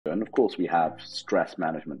And of course, we have stress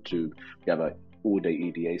management too. We have a all-day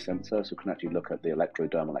EDA sensor, so we can actually look at the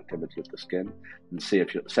electrodermal activity of the skin and see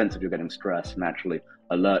if you sense if you're getting stressed, and actually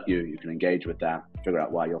alert you. You can engage with that, figure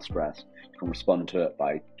out why you're stressed. You can respond to it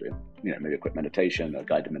by doing, maybe a quick meditation, a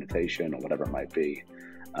guided meditation, or whatever it might be.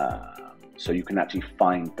 So you can actually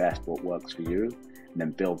find best what works for you, and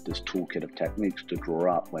then build this toolkit of techniques to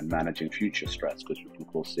draw up when managing future stress, because you can of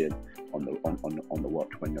course see it on the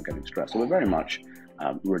watch when you're getting stressed. So we're very much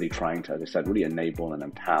really trying to, as I said, really enable and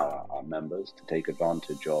empower our members to take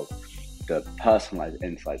advantage of the personalized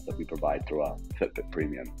insights that we provide through our Fitbit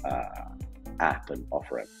Premium app and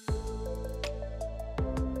offering.